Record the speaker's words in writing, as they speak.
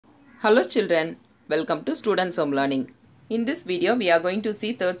Hello children, welcome to Students Home Learning. In this video, we are going to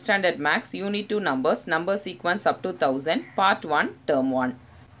see 3rd Standard Maths Unit 2 numbers, number sequence up to 1000, Part 1, Term 1.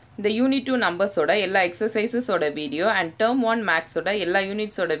 The Unit 2 numbers oda ella exercises oda video and Term 1 Maths oda ella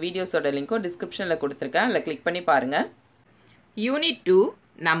units oda videos oda link description la kuduthirken, alla click panni paarenga. Unit 2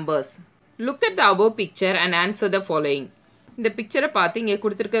 numbers. Look at the above picture and answer the following. இந்த picture பார்த்து இங்க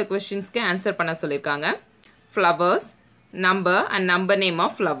கொடுத்திருக்க questions-க்கு answer பண்ண சொல்லிருக்காங்க. Flowers, number and number name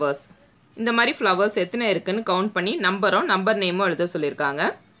of flowers. இந்த மாதிரி flowers எத்தனை இருக்குன்னு கவுண்ட் பண்ணி நம்பரும் நம்பர் நேமும் எழுத சொல்லிருக்காங்க.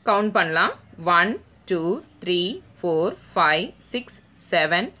 கவுண்ட் பண்ணலாம். 1 2 3 4 5 6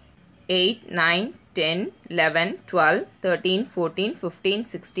 7 8 9 10 11 12 13 14 15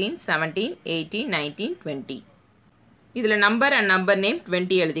 16 17 18 19 20. இதுல நம்பர் and number name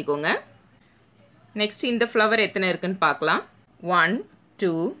 20 எழுதிக்கோங்க. நெக்ஸ்ட் இந்த flower எத்தனை இருக்குன்னு பார்க்கலாம். 1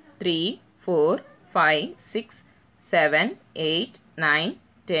 2 3 4 5 6 7, 8, 9,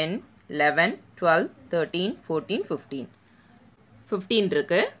 10, 11, 12, 13, 14, 15. 15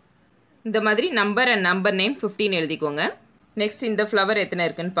 இருக்கு. இந்த மாதிரி number and number name 15 எழுதிக்கோங்க. Next இந்த flower எத்தனை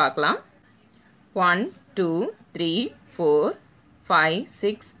இருக்குன்னு பார்க்கலாம். 1, 2, 3, 4, 5,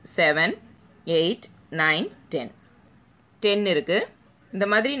 6, 7, 8, 9, 10. 10 இருக்கு. இந்த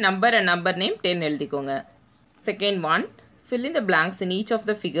மாதிரி number and number name 10 எழுதிக்கோங்க. Second one, fill in the blanks in each of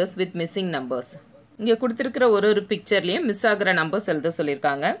the figures with missing numbers. இங்க கொடுத்திருக்கிற ஒரு பிக்சர்லயும் மிஸ் ஆகுற நம்பர்ஸ் எழுத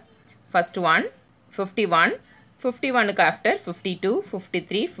சொல்லிருக்காங்க. First one 51, 51க்கு after 52,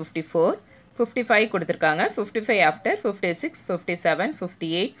 53, 54, 55 கொடுத்திருக்காங்க. 55 after 56, 57,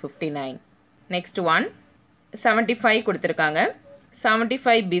 58, 59. Next one 75 கொடுத்திருக்காங்க.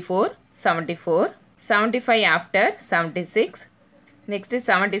 75 before 74, 75 after 76. Next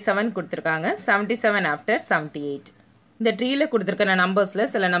 77 கொடுத்திருக்காங்க. 77 after 78. இந்த ட்ரீல கொடுத்திருக்கிற நம்பர்ஸ்ல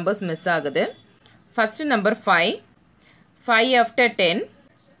சில நம்பர்ஸ் மிஸ் ஆகுது. First number 5, 5 after 10,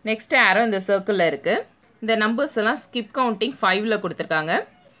 next arrow in the circle இருக்கு. இந்த numbers எல்லாம் skip counting 5ல கொடுத்திருக்காங்க.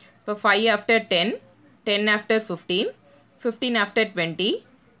 இப்போ 5 after 10, 10 after 15, 15 after 20,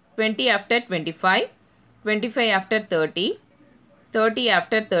 20 after 25, 25 after 30, 30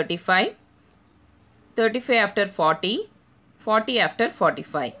 after 35, 35 after 40, 40 after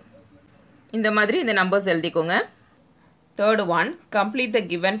 45. இந்த மாதிரி இந்த numbers எழுதிக்கோங்க. Third one, complete the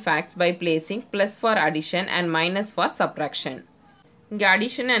given facts by placing plus for addition and minus for subtraction. இங்க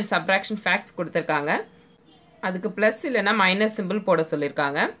addition and subtraction facts கொடுத்திருக்காங்க. அதுக்கு plus இல்லனா minus symbol போட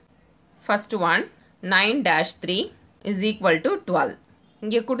சொல்லிருக்காங்க. First one, 9-3 is equal to 12.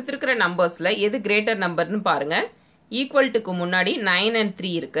 இங்க கொடுத்திருக்கிற நம்பர்ஸ்ல எது greater numberனு பாருங்க. Equal toக்கு முன்னாடி 9 and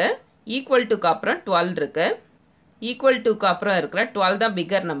 3 இருக்கு. Equal toக்கு அப்புறம் 12 இருக்கு. Equal toக்கு அப்புறம் இருக்கிற 12 தான்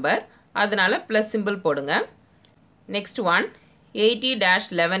bigger number. அதனால plus symbol போடுங்க. Next one,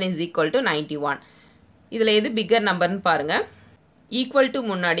 80-11 is equal to 91. இதில் எது bigger numberனு பாருங்க. Equal to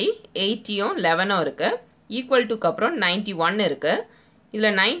முன்னாடி 80யும் 11ம் இருக்கு. Equal to அப்புறம் 91 இருக்கு. இதில்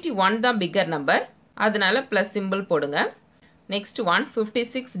 91 தான் bigger number. அதனால plus symbol போடுங்க. Next one,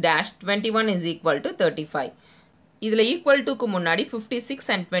 56-21 is equal to 35. இதில் equal toக்கு முன்னாடி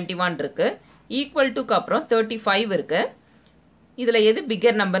 56 and 21 இருக்கு. Equal toக்கு அப்புறம் 35 இருக்கு. இதில் எது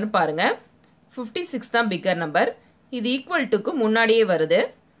bigger numberனு பாருங்க. 56 தான் bigger number. இது equal toக்கு முன்னாடியே வருது.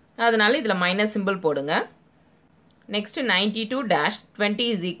 அதனால இதில் minus symbol போடுங்க. Next 92-20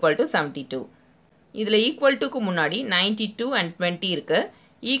 is equal to 72. இதில் equal toக்கு முன்னாடி 92 and 20 இருக்கு.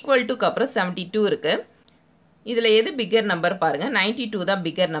 Equal toக்கு அப்புறம் 72 இருக்கு. இதில் எது bigger number பாருங்க. 92 தான்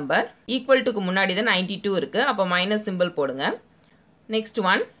bigger number. Equal toக்கு முன்னாடி தான் 92 இருக்கு. அப்போ minus symbol போடுங்க. Next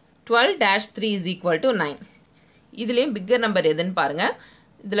one, 12-3 is equal to 9. இதிலையும் bigger number எதுன்னு பாருங்க.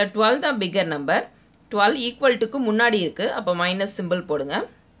 இதில் 12 தான் bigger number. 12 equal toக்கு முன்னாடி இருக்கு. அப்போ minus symbol போடுங்க.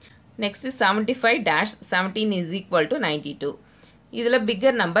 Next 75-17 is equal to 92. இதில்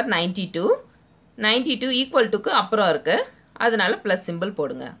bigger number 92. 92 equal toக்கு அப்புறம் இருக்கு. அதனால plus symbol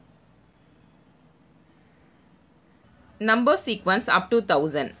போடுங்க. Number sequence up to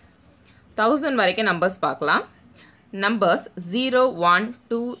 1000. 1000 வரைக்கும் numbers பார்க்கலாம். Numbers 0, 1,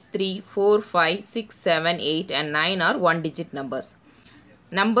 2, 3, 4, 5, 6, 7, 8 and 9 are one digit numbers.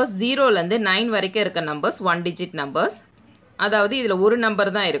 Numbers 0லேருந்து 9 வரைக்கும் இருக்க numbers 1 digit numbers. அதாவது இதில் ஒரு number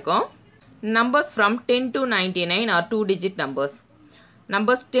தான் இருக்கும். Numbers from 10 to 99 are 2 digit numbers.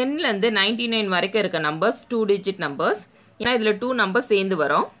 Numbers 10லேருந்து 99 வரைக்கும் இருக்க numbers 2 digit numbers. ஏன்னா இதில் 2 numbers சேர்ந்து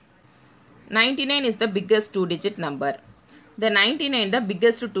வரும். 99 is the biggest 2 digit number. The 99 the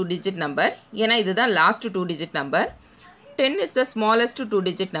biggest 2 digit number. ஏன்னா இதுதான் last 2 digit number. 10 is the smallest 2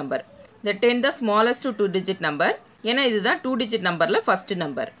 digit number. The 10 the smallest 2 digit number. ஏன்னா இதுதான் 2 digit numberல first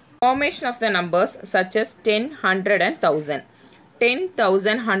number. Formation of the numbers such as 10, 100 and 1000. 10,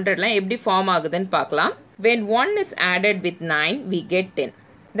 1000, 100லாம் எப்படி form ஆகுதுன்னு பார்க்கலாம். When 1 is added with 9, we get 10.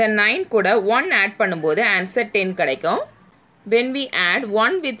 The 9 கூட 1 add பண்ணும்போது answer 10 கிடைக்கும். When we add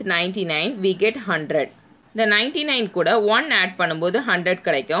 1 with 99, we get 100. The 99 கூட 1 add பண்ணும்போது 100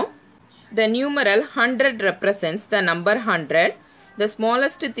 கிடைக்கும். The numeral 100 represents the number 100, the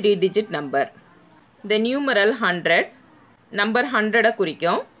smallest 3-digit number. The numeral 100, number 100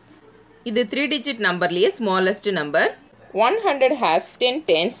 குறிக்கும். இது 3-digit numberலியே smallest number. 100 has 10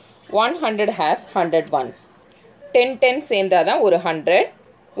 tens, 100 has 100 ones. 10 tens சேர்ந்தாதான் ஒரு 100.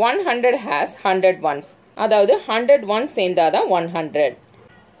 100 has 100 ones. அதாவது 100 ones சேர்ந்தாதான் 100.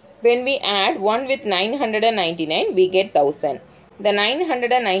 When we add 1 with 999, we get 1000. The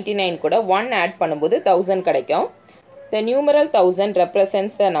 999 கூட 1 add பண்ணும்போது 1000 கிடைக்கும். The numeral 1000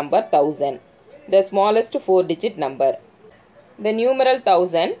 represents the number 1000, the smallest 4-digit number. The numeral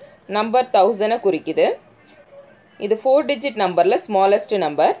 1000 number 1000 குறிக்குது. இது 4-digit numberல smallest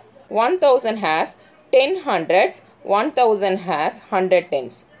number. 1000 has 10 hundreds, 1000 has 100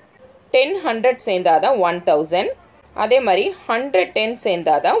 tens. 10 hundred சேர்ந்தாதான் 1000. அதே மாதிரி 100 tens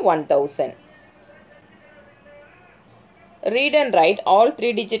சேர்ந்தாதான் 1000. Read and write all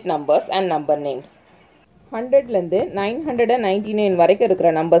 3-digit numbers and number names. 100லேருந்து 999 வரைக்கும் இருக்கிற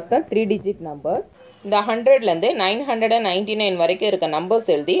numbers தான் 3-digit numbers. இந்த 100லேருந்து 999 வரைக்கும் இருக்க numbers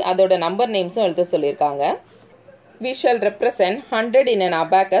எழுதி அதோட number names எழுத சொல்லியிருக்காங்க. We shall represent 100 in an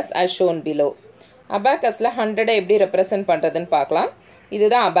abacus as shown below. Abacusல 100 எப்படி represent பண்ணுறதுன்னு பார்க்கலாம்.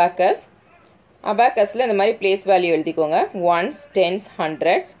 இதுதான் abacus. Abacusல இந்த மாதிரி place value எழுதிக்கோங்க. ones, tens,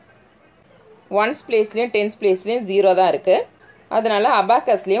 hundreds. ones placeலையும் tens placeலையும் 0 தான் இருக்குது. அதனால்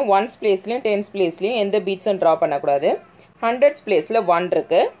abacusலையும் ones placeலையும் tens placeலையும் எந்த beatsம் ட்ரா பண்ணக்கூடாது. hundreds placeல 1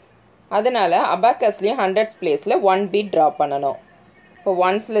 இருக்குது. அதனால் abacusலையும் hundreds placeல 1 beat ட்ரா பண்ணணும். இப்போ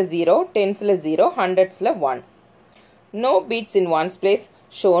onesல 0, tensல 0, hundredsல 1. No beats in ones place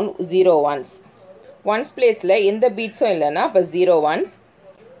shown 0 ones. Ones placeல எந்த beatsம் இல்லைன்னா அப்போ 0 ones.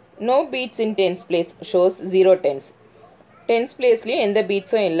 No beats in tens place shows 0 tens. Tens placeலையும் எந்த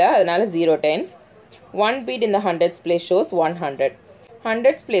beatsம் இல்லை அதனால 0 tens. 1 beat in the hundreds place shows 100.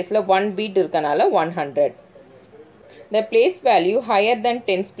 Hundreds placeல 1 beat இருக்கனால 100. The place value higher than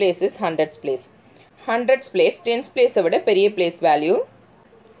tens place is hundreds place. Hundreds place tens place விட பெரிய place value.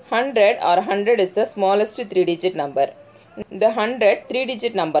 100 or 100 is the smallest 3-digit number. The 100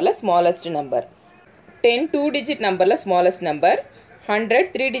 3-digit numberல smallest number. 10 2-digit numberல smallest number. 100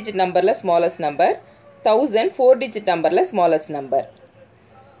 3-digit numberல smallest number. 1000 4-digit numberல smallest number.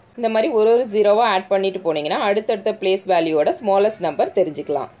 இந்த மாதிரி ஒரு ஜீரோவா add பண்ணிட்டு போனீங்கன்னா அடுத்தடுத்த place valueோட smallest number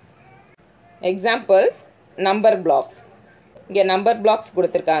தெரிஞ்சுக்கலாம். Examples, number blocks. இங்கே number blocks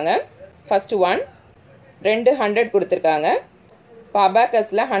கொடுத்திருக்காங்க. First one, 200 கொடுத்திருக்காங்க. இப்போ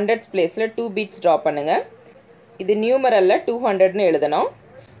abacusல hundreds placeல 2 beats ட்ரா பண்ணுங்க. இது numeralல 200ன்னு எழுதணும்.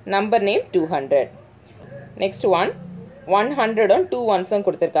 Number name 200. Next one, 100 on 2 onesம்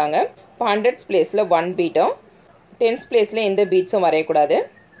கொடுத்திருக்காங்க. இப்போ hundreds placeல 1 beatம், tens placeல எந்த beatsம் வரையக்கூடாது.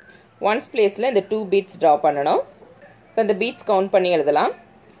 ones placeல இந்த 2 beats ட்ரா பண்ணணும். இப்போ இந்த beats கவுண்ட் பண்ணி எழுதலாம்.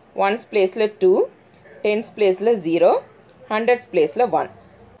 ones placeல 2, tens placeல 0, hundreds placeல 1.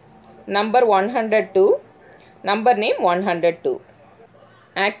 Number 102, number name 102.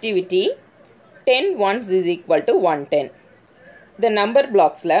 Activity 10 ones is equal to 110. The number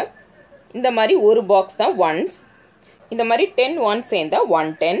blocksல இந்த மாதிரி ஒரு box தான் ones. இந்த மாதிரி 10 ones சேர்ந்தா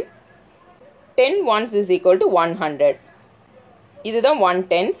 110. 10 ones is equal to 100. இதுதான்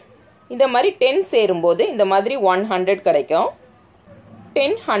 110s. இந்த மாதிரி 10 சேரும்போது இந்த மாதிரி 100 கிடைக்கும்.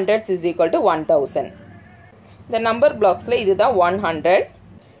 10 hundreds is equal to 1000. இந்த number blocksல இதுதான் 100.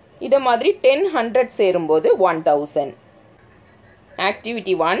 இத மாதிரி 10 hundreds சேரும்போது 1000.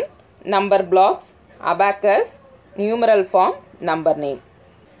 Activity 1, number blocks, abacus, numeral form, number name.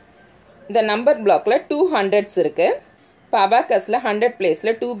 இந்த number blockல 2 hundreds இருக்கு. இப்போ abacusல 100 placeல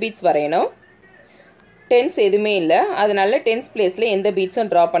 2 beats வரையணும். tens எதுவுமே இல்லை, அதனால tens placeல எந்த beatsம்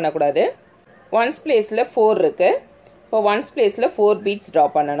ட்ரா பண்ணக்கூடாது. ones placeல 4 இருக்கு. இப்போ ones placeல 4 beats ட்ரா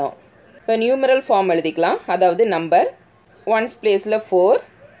பண்ணணும். இப்போ numeral form எழுதிக்கலாம். அதாவது number ones placeல 4,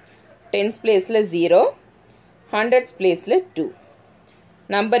 tens placeல 0, hundreds placeல 2.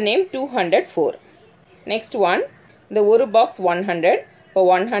 Number name 204. Next one, இந்த ஒரு box 100. இப்போ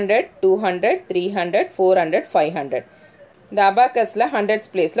 100, 200, 300, 400, 500. இந்த abacusல hundreds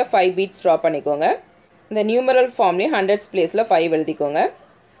placeல 5 beats ட்ரா பண்ணிக்கோங்க. இந்த numeral formலேயும் hundreds placeல 5 எழுதிக்கோங்க.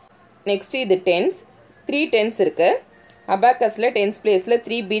 Next இது tens, 3 tens இருக்கு. abacusல tens placeல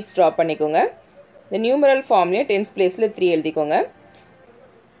 3 beats ட்ரா பண்ணிக்கோங்க. இந்த numeral formலேயும் tens placeல 3 எழுதிக்கோங்க.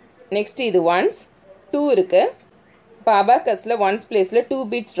 Next இது ones, 2 இருக்கு. இப்போ abacusல ones placeல 2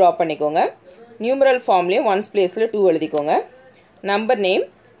 beats ட்ரா பண்ணிக்கோங்க. numeral formலேயும் ones placeல 2 எழுதிக்கோங்க. Number name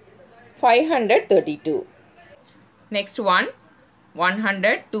 532. Next one,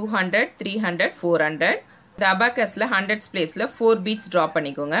 100, 200, 300, 400. இந்த abacusல hundreds placeல 4 beats draw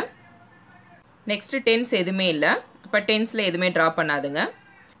பண்ணிக்கோங்க. Next tens எதுமே இல்ல. அப்ப tensல எதுமே draw பண்ணாதுங்க.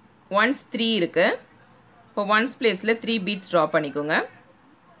 Ones 3 இருக்கு. இப்போ ones placeல 3 beats draw பண்ணிக்கோங்க.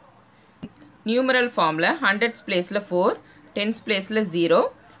 Numeral formல hundreds placeல 4, tens placeல 0,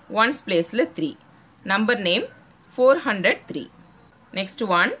 ones placeல 3. Number name 403. Next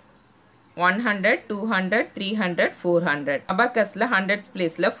one 100, 200, 300, 400. Abacusல hundreds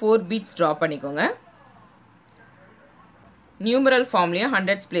placeல 4 beats draw பண்ணிக்கோங்க. Numeral formலயும்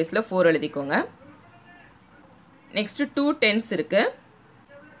hundreds placeல 4 எழுதிக்கோங்க. Next 2 tens இருக்கு.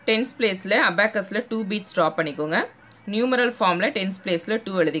 Tens placeல abacusல 2 beats draw பண்ணிக்கோங்க. Numeral formல tens placeல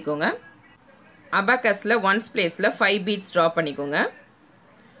 2 எழுதிக்கோங்க. Abacusல ones placeல 5 beats draw பண்ணிக்கோங்க.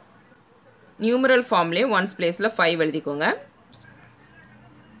 Numeral formலயும் ones placeல 5 எழுதிக்கோங்க.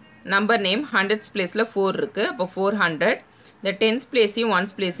 Number name hundreds placeல 4 இருக்கு. அப்போ 400. இந்த tens placeயும்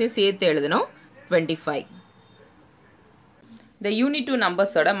ones placeயும் சேர்த்து எழுதணும் 25. The unit 2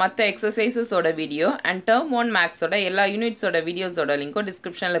 numbers oda மத்த exercises oda video and term 1 maths oda எல்லா units oda videos oda link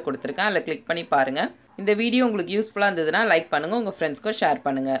description ல கொடுத்திருக்கேன். அதல click பண்ணி பாருங்க. இந்த வீடியோ உங்களுக்கு யூஸ்ஃபுல்லா இருந்ததுனா லைக் பண்ணுங்க, உங்க friends க்கு ஷேர்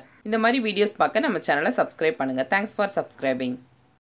பண்ணுங்க. இந்த மாதிரி வீடியோஸ் பார்க்க நம்ம சேனலை subscribe பண்ணுங்க. Thanks for subscribing.